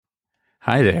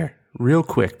Hi there. Real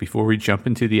quick before we jump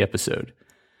into the episode.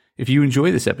 If you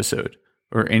enjoy this episode,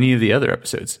 or any of the other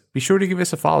episodes, be sure to give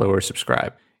us a follow or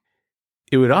subscribe.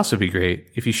 It would also be great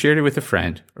if you shared it with a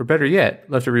friend, or better yet,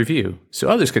 left a review so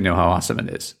others can know how awesome it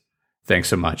is. Thanks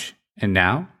so much. And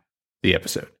now, the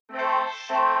episode.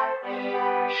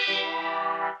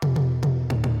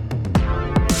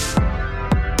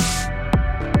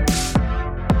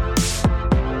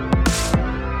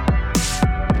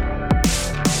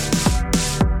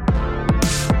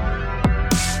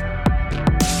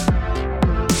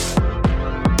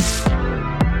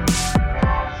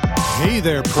 Hey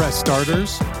there, Press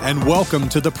Starters, and welcome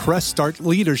to the Press Start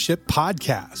Leadership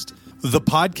Podcast, the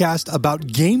podcast about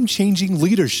game-changing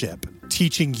leadership,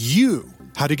 teaching you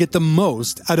how to get the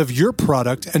most out of your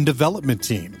product and development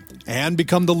team and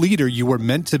become the leader you were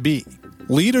meant to be.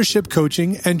 Leadership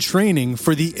coaching and training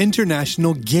for the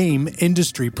international game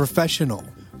industry professional.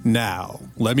 Now,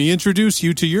 let me introduce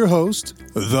you to your host,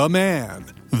 the man,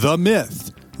 the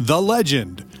myth, the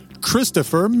legend,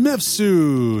 Christopher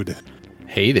Mifsud.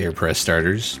 Hey there, Press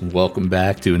Starters. Welcome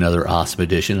back to another awesome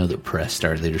edition of the Press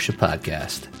Start Leadership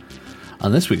Podcast.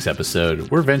 On this week's episode,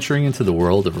 we're venturing into the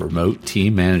world of remote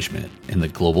team management in the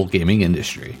global gaming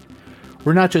industry.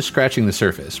 We're not just scratching the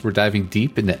surface, we're diving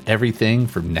deep into everything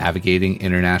from navigating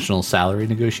international salary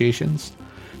negotiations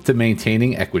to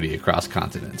maintaining equity across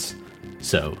continents.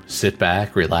 So sit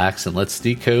back, relax, and let's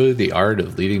decode the art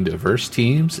of leading diverse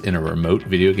teams in a remote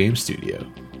video game studio.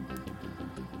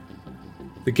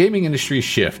 The gaming industry's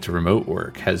shift to remote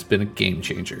work has been a game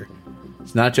changer.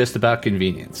 It's not just about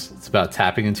convenience, it's about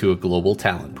tapping into a global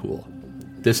talent pool.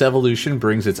 This evolution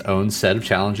brings its own set of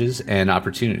challenges and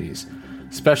opportunities,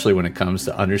 especially when it comes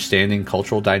to understanding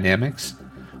cultural dynamics,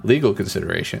 legal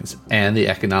considerations, and the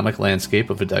economic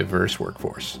landscape of a diverse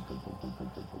workforce.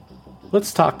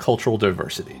 Let's talk cultural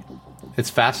diversity. It's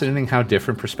fascinating how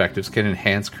different perspectives can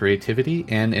enhance creativity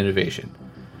and innovation.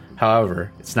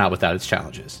 However, it's not without its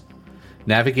challenges.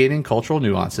 Navigating cultural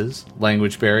nuances,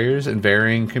 language barriers, and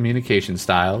varying communication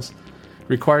styles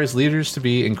requires leaders to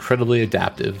be incredibly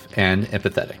adaptive and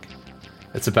empathetic.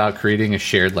 It's about creating a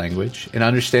shared language and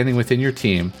understanding within your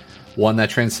team, one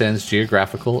that transcends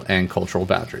geographical and cultural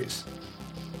boundaries.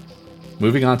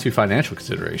 Moving on to financial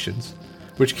considerations,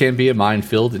 which can be a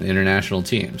minefield in international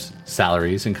teams.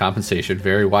 Salaries and compensation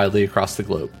vary widely across the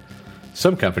globe.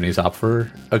 Some companies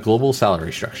offer a global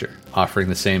salary structure, offering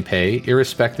the same pay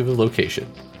irrespective of location.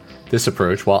 This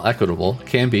approach, while equitable,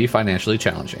 can be financially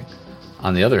challenging.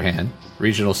 On the other hand,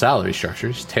 regional salary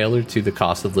structures tailored to the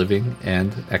cost of living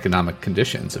and economic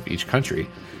conditions of each country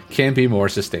can be more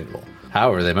sustainable.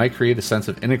 However, they might create a sense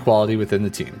of inequality within the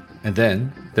team. And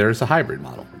then there's a hybrid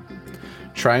model,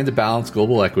 trying to balance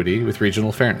global equity with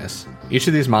regional fairness. Each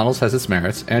of these models has its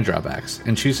merits and drawbacks,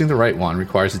 and choosing the right one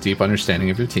requires a deep understanding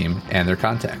of your team and their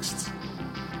contexts.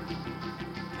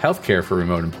 Healthcare for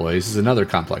remote employees is another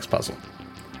complex puzzle.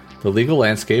 The legal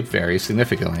landscape varies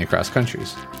significantly across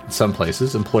countries. In some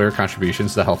places, employer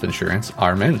contributions to health insurance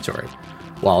are mandatory,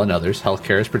 while in others,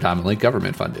 healthcare is predominantly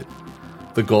government funded.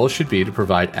 The goal should be to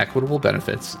provide equitable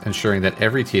benefits, ensuring that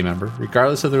every team member,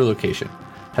 regardless of their location,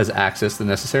 has access to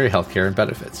necessary healthcare and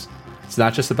benefits. It's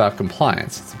not just about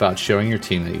compliance, it's about showing your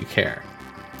team that you care.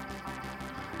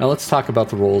 Now let's talk about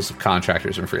the roles of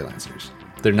contractors and freelancers.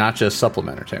 They're not just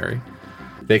supplementary,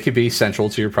 they could be central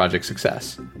to your project's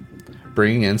success,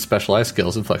 bringing in specialized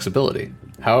skills and flexibility.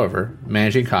 However,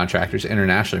 managing contractors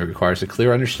internationally requires a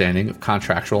clear understanding of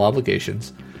contractual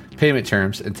obligations, payment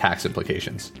terms, and tax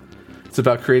implications. It's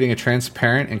about creating a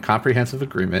transparent and comprehensive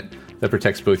agreement that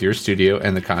protects both your studio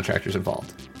and the contractors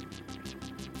involved.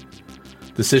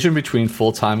 Decision between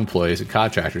full-time employees and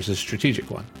contractors is a strategic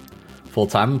one.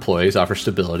 Full-time employees offer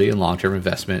stability and long-term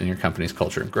investment in your company's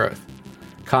culture and growth.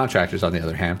 Contractors, on the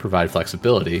other hand, provide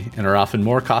flexibility and are often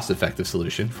more cost-effective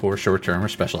solution for short-term or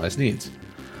specialized needs.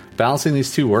 Balancing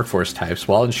these two workforce types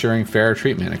while ensuring fair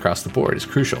treatment across the board is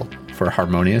crucial for a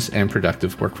harmonious and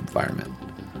productive work environment.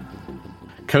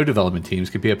 Co-development teams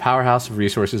can be a powerhouse of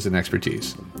resources and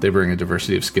expertise. They bring a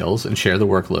diversity of skills and share the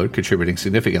workload, contributing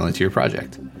significantly to your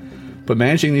project. But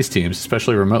managing these teams,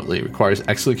 especially remotely, requires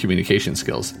excellent communication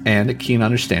skills and a keen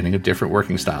understanding of different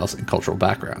working styles and cultural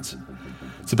backgrounds.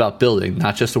 It's about building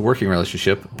not just a working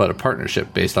relationship, but a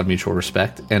partnership based on mutual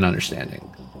respect and understanding.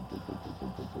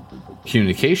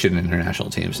 Communication in international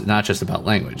teams is not just about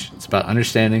language, it's about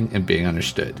understanding and being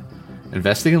understood.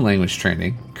 Investing in language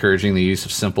training, encouraging the use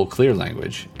of simple, clear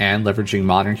language, and leveraging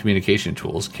modern communication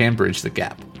tools can bridge the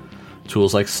gap.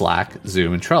 Tools like Slack,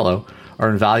 Zoom, and Trello are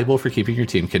invaluable for keeping your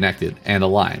team connected and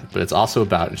aligned, but it's also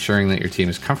about ensuring that your team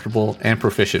is comfortable and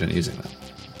proficient in using them.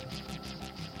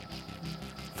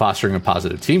 Fostering a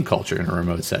positive team culture in a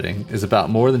remote setting is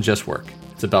about more than just work.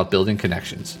 It's about building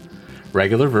connections.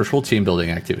 Regular virtual team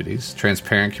building activities,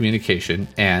 transparent communication,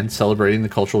 and celebrating the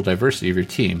cultural diversity of your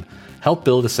team help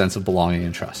build a sense of belonging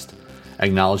and trust.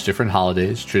 Acknowledge different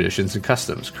holidays, traditions, and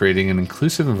customs, creating an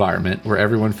inclusive environment where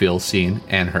everyone feels seen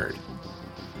and heard.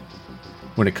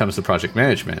 When it comes to project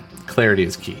management, clarity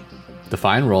is key.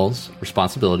 Define roles,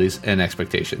 responsibilities, and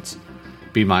expectations.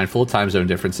 Be mindful of time zone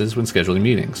differences when scheduling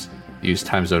meetings. Use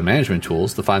time zone management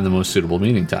tools to find the most suitable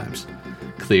meeting times.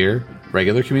 Clear,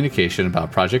 regular communication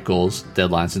about project goals,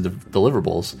 deadlines, and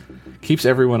deliverables keeps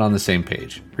everyone on the same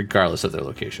page, regardless of their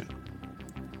location.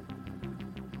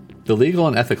 The legal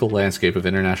and ethical landscape of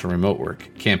international remote work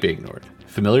can't be ignored.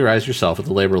 Familiarize yourself with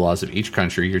the labor laws of each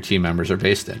country your team members are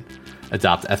based in.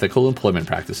 Adopt ethical employment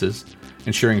practices,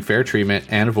 ensuring fair treatment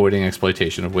and avoiding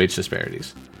exploitation of wage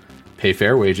disparities. Pay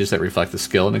fair wages that reflect the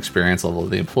skill and experience level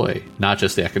of the employee, not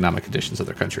just the economic conditions of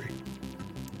their country.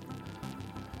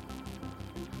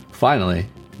 Finally,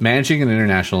 managing an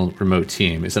international remote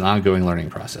team is an ongoing learning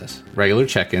process. Regular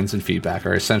check-ins and feedback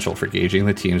are essential for gauging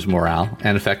the team's morale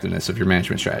and effectiveness of your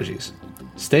management strategies.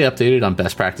 Stay updated on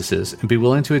best practices and be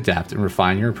willing to adapt and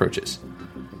refine your approaches.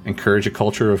 Encourage a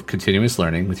culture of continuous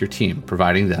learning with your team,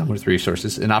 providing them with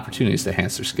resources and opportunities to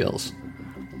enhance their skills.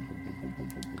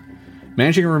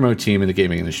 Managing a remote team in the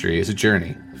gaming industry is a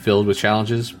journey filled with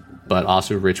challenges, but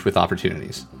also rich with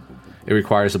opportunities. It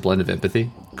requires a blend of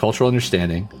empathy, cultural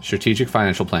understanding, strategic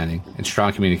financial planning, and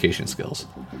strong communication skills.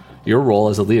 Your role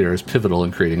as a leader is pivotal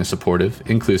in creating a supportive,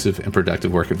 inclusive, and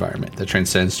productive work environment that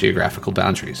transcends geographical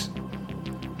boundaries.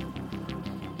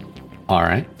 All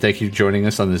right, thank you for joining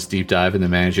us on this deep dive into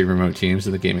managing remote teams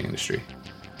in the gaming industry.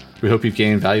 We hope you've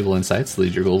gained valuable insights to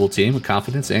lead your global team with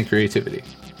confidence and creativity.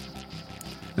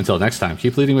 Until next time,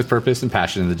 keep leading with purpose and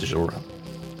passion in the digital realm.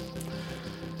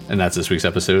 And that's this week's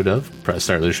episode of Press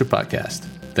Start Leadership Podcast.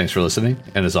 Thanks for listening,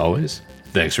 and as always,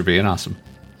 thanks for being awesome.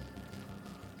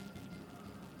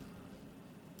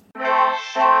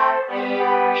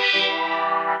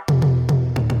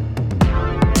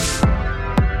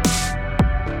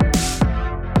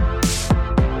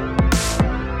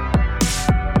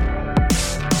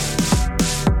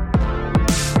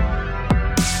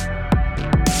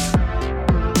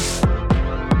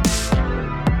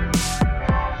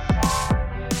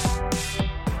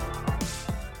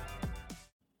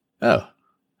 Oh,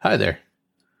 hi there.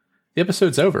 The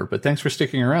episode's over, but thanks for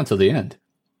sticking around till the end.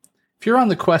 If you're on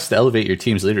the quest to elevate your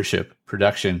team's leadership,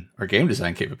 production, or game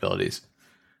design capabilities,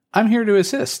 I'm here to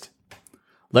assist.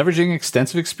 Leveraging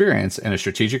extensive experience and a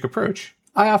strategic approach,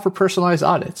 I offer personalized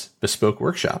audits, bespoke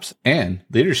workshops, and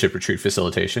leadership retreat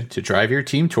facilitation to drive your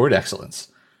team toward excellence.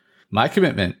 My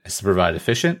commitment is to provide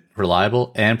efficient,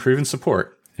 reliable, and proven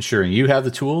support, ensuring you have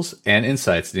the tools and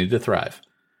insights needed to thrive.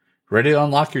 Ready to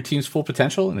unlock your team's full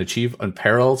potential and achieve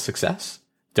unparalleled success?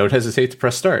 Don't hesitate to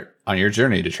press start on your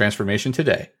journey to transformation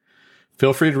today.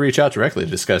 Feel free to reach out directly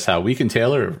to discuss how we can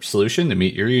tailor a solution to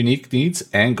meet your unique needs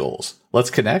and goals. Let's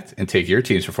connect and take your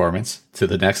team's performance to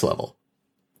the next level.